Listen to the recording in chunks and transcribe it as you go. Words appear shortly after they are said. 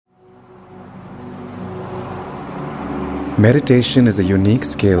Meditation is a unique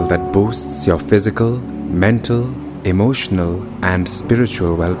skill that boosts your physical, mental, emotional, and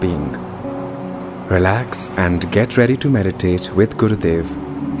spiritual well-being. Relax and get ready to meditate with Gurudev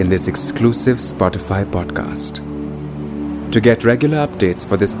in this exclusive Spotify podcast. To get regular updates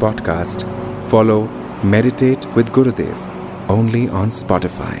for this podcast, follow Meditate with Gurudev only on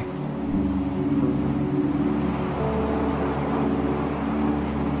Spotify.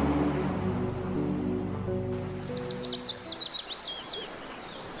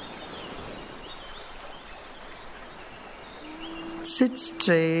 Sit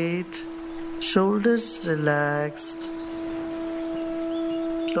straight, shoulders relaxed.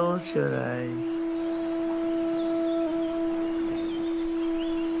 Close your eyes.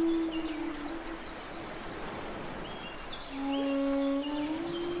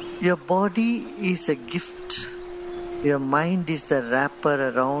 Your body is a gift. Your mind is the wrapper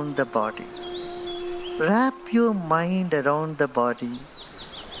around the body. Wrap your mind around the body.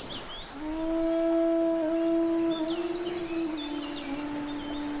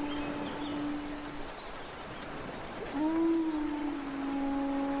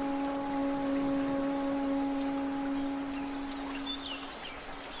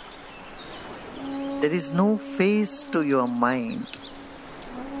 There is no face to your mind.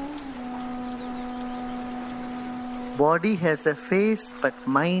 Body has a face, but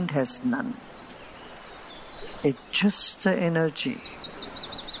mind has none. It's just the energy.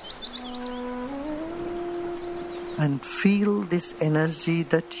 And feel this energy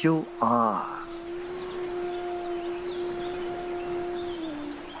that you are.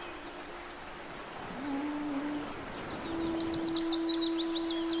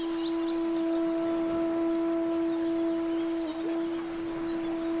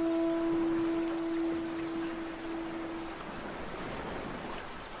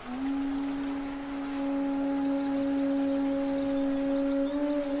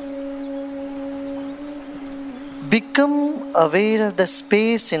 Become aware of the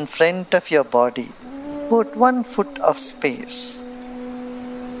space in front of your body, about 1 foot of space.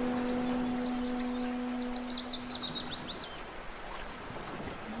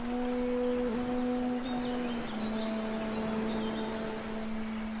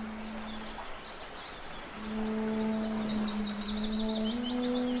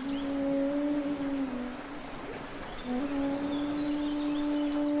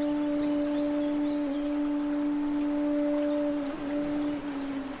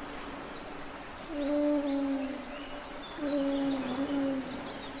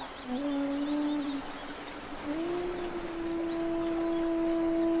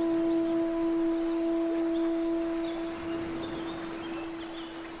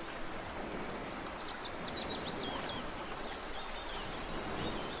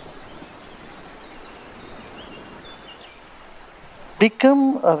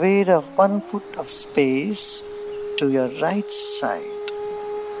 Become aware of 1 foot of space to your right side.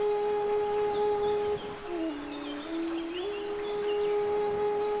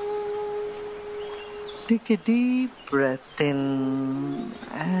 Take a deep breath in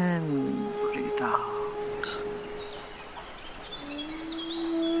and breathe out.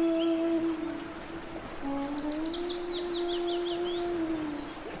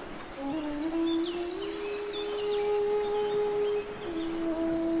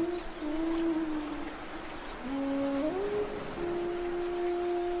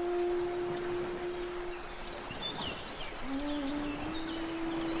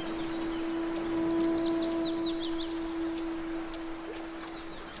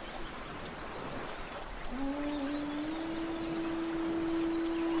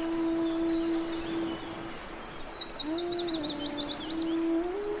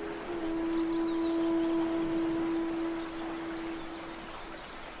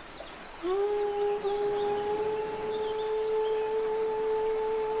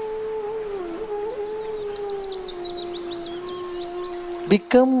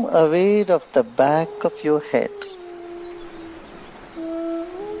 Become aware of the back of your head.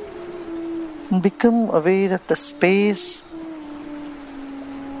 Become aware of the space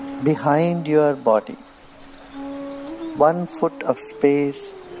behind your body. 1 foot of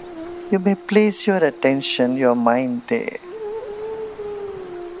space. You may place your attention, your mind there.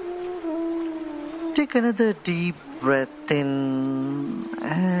 Take another deep breath in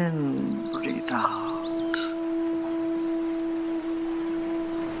and breathe out.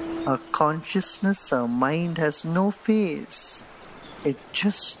 Our consciousness, our mind has no face. It's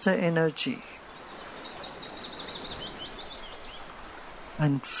just the energy.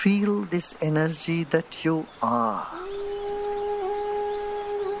 And feel this energy that you are.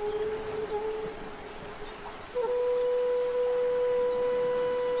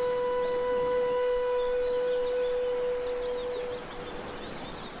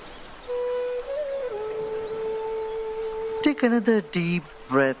 Take another deep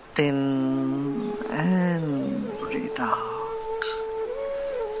breath in and breathe out.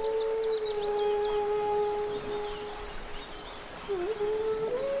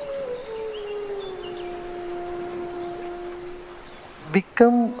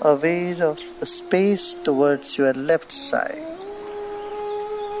 Become aware of the space towards your left side.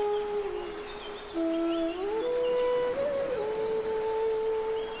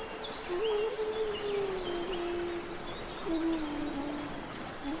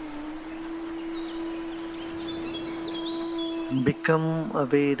 Become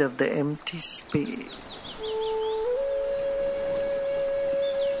aware of the empty space.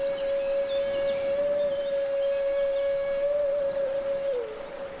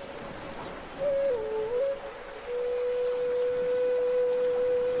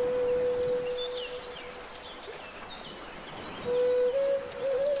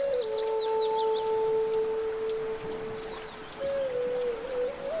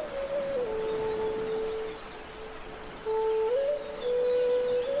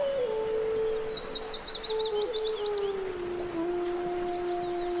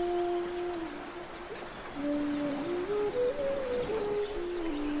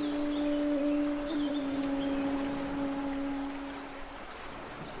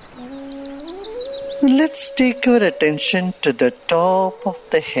 Let's take our attention to the top of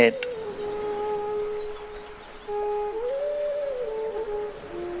the head.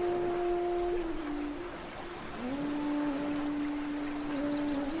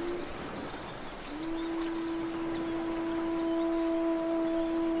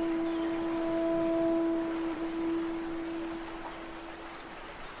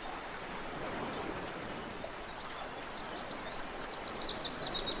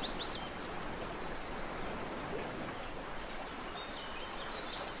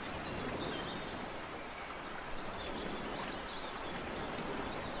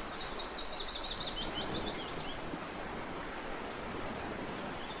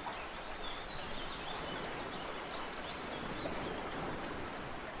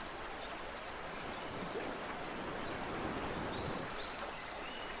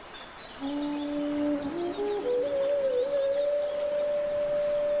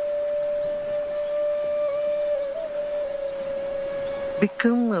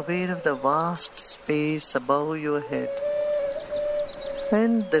 Become aware of the vast space above your head,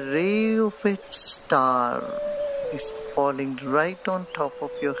 and the ray of its star is falling right on top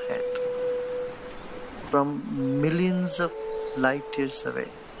of your head from millions of light years away.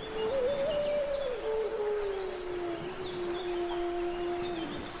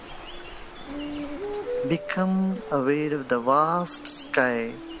 Become aware of the vast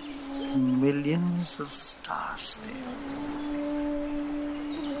sky, millions of stars there.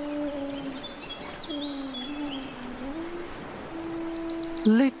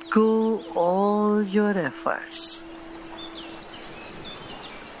 Let go all your efforts.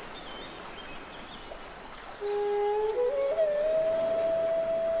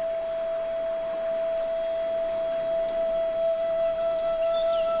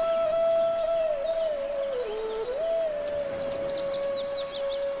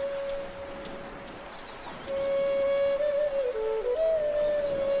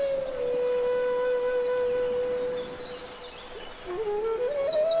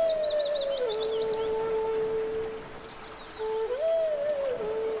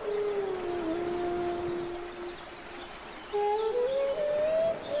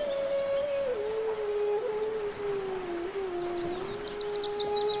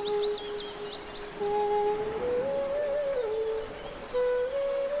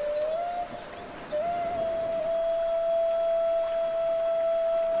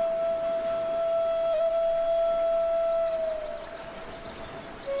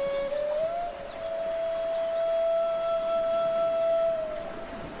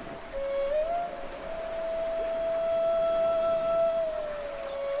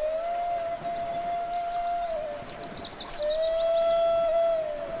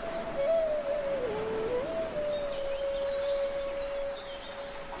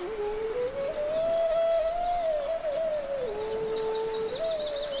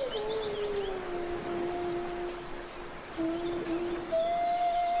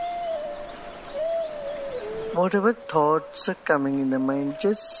 Whatever thoughts are coming in the mind,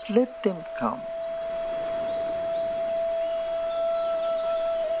 just let them come.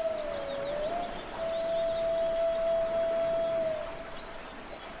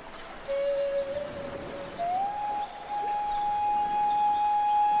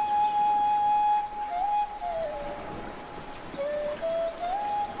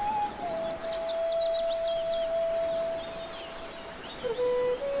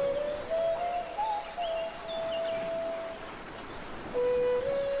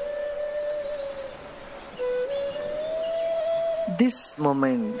 this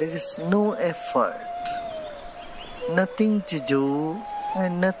moment there is no effort, nothing to do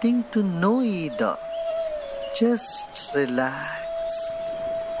and nothing to know either. Just relax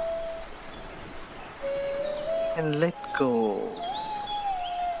and let go.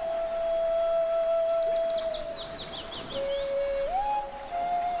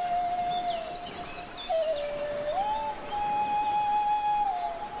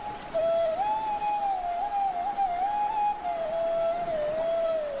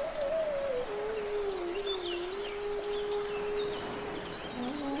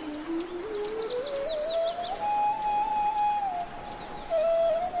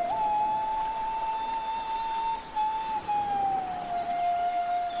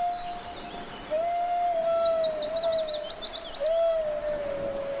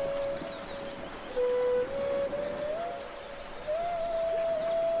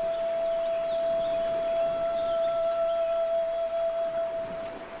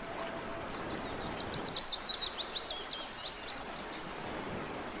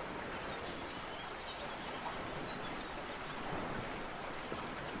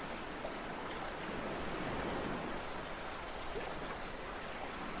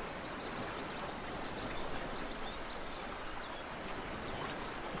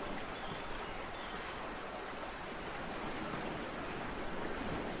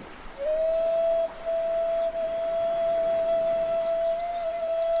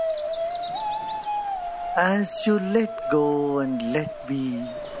 As you let go and let be,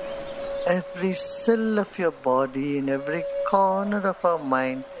 every cell of your body and every corner of our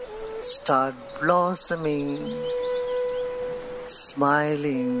mind start blossoming,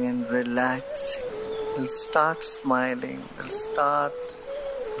 smiling and relaxing. Will start smiling, will start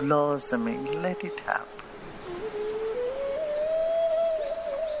blossoming. Let it happen.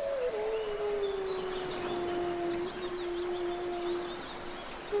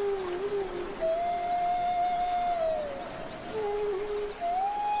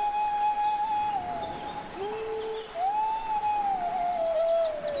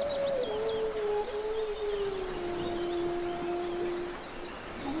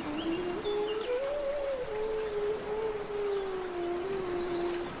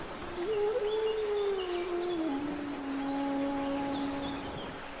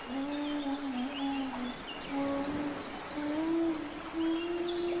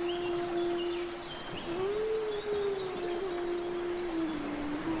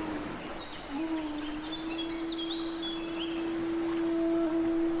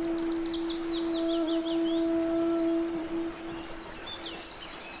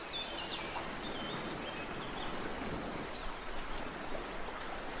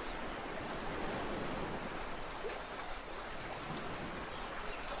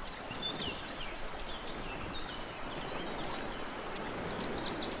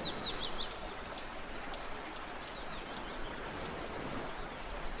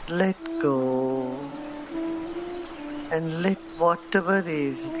 Let go and let whatever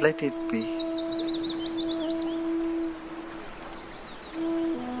is, let it be.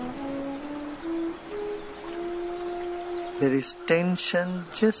 There is tension,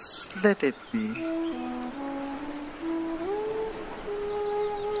 just let it be.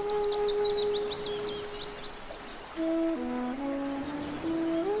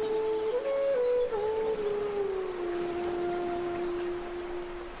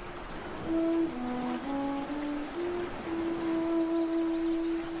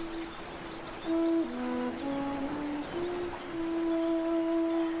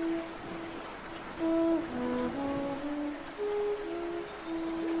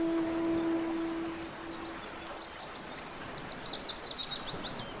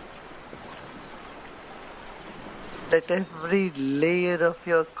 Let every layer of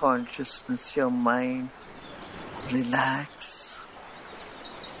your consciousness, your mind, relax.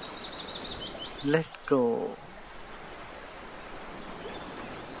 Let go.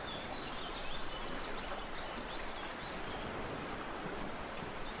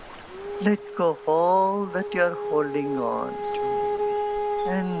 Let go of all that you are holding on to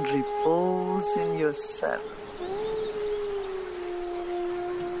and repose in yourself.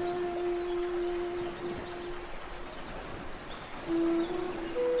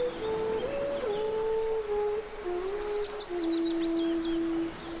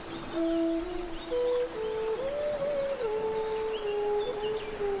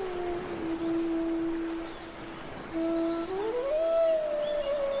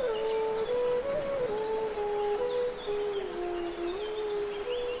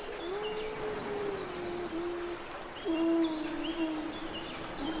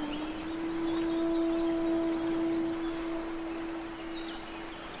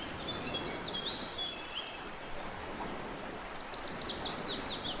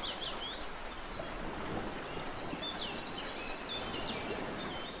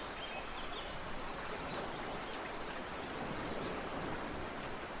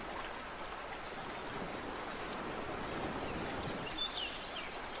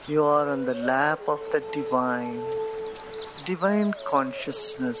 You are on the lap of the divine. Divine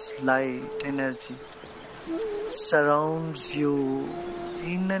consciousness, light, energy surrounds you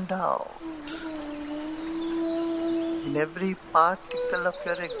in and out, in every particle of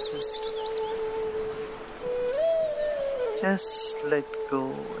your existence. Just let go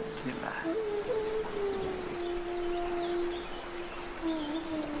and relax.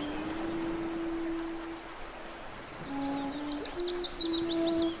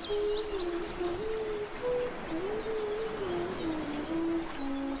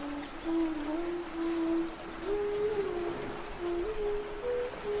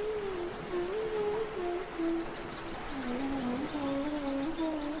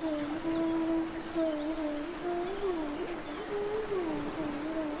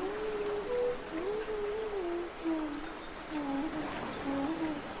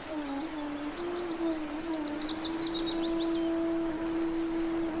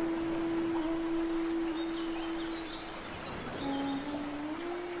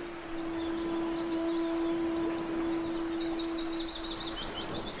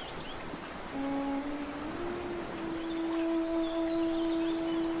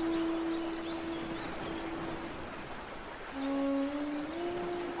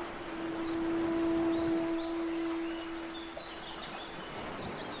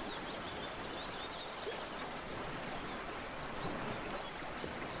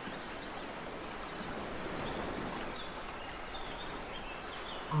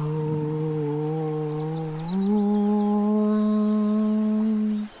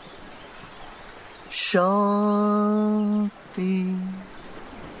 Shanti,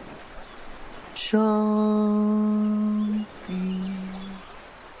 Shanti,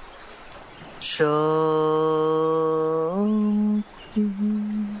 Shanti.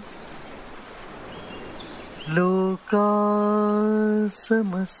 Loka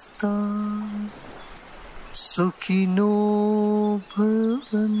samasta sukhino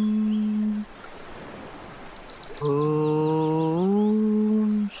bhavan. Om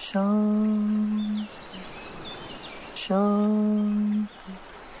Shanti, Shanti,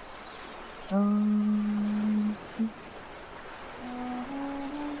 Shanti.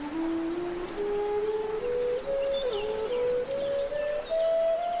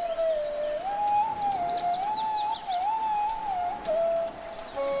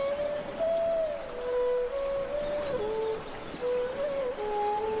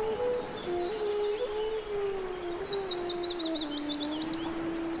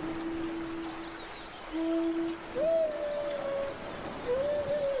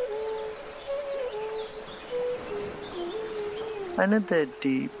 Another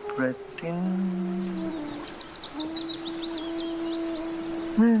deep breath in,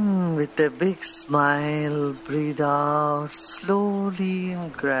 and with a big smile, breathe out slowly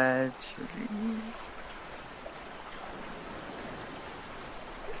and gradually.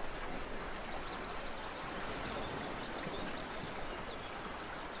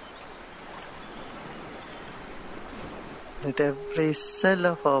 Let every cell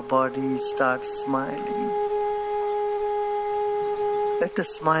of our body start smiling. Let the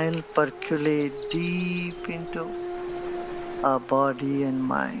smile percolate deep into our body and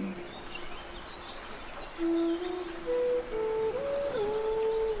mind.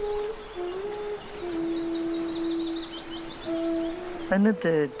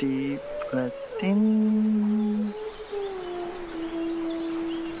 Another deep breath in.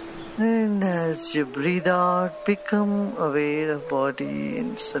 And as you breathe out, become aware of body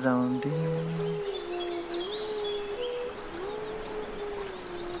and surroundings.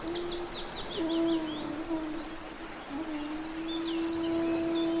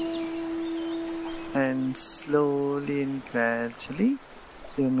 And slowly and gradually,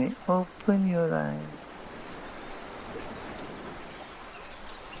 you may open your eyes.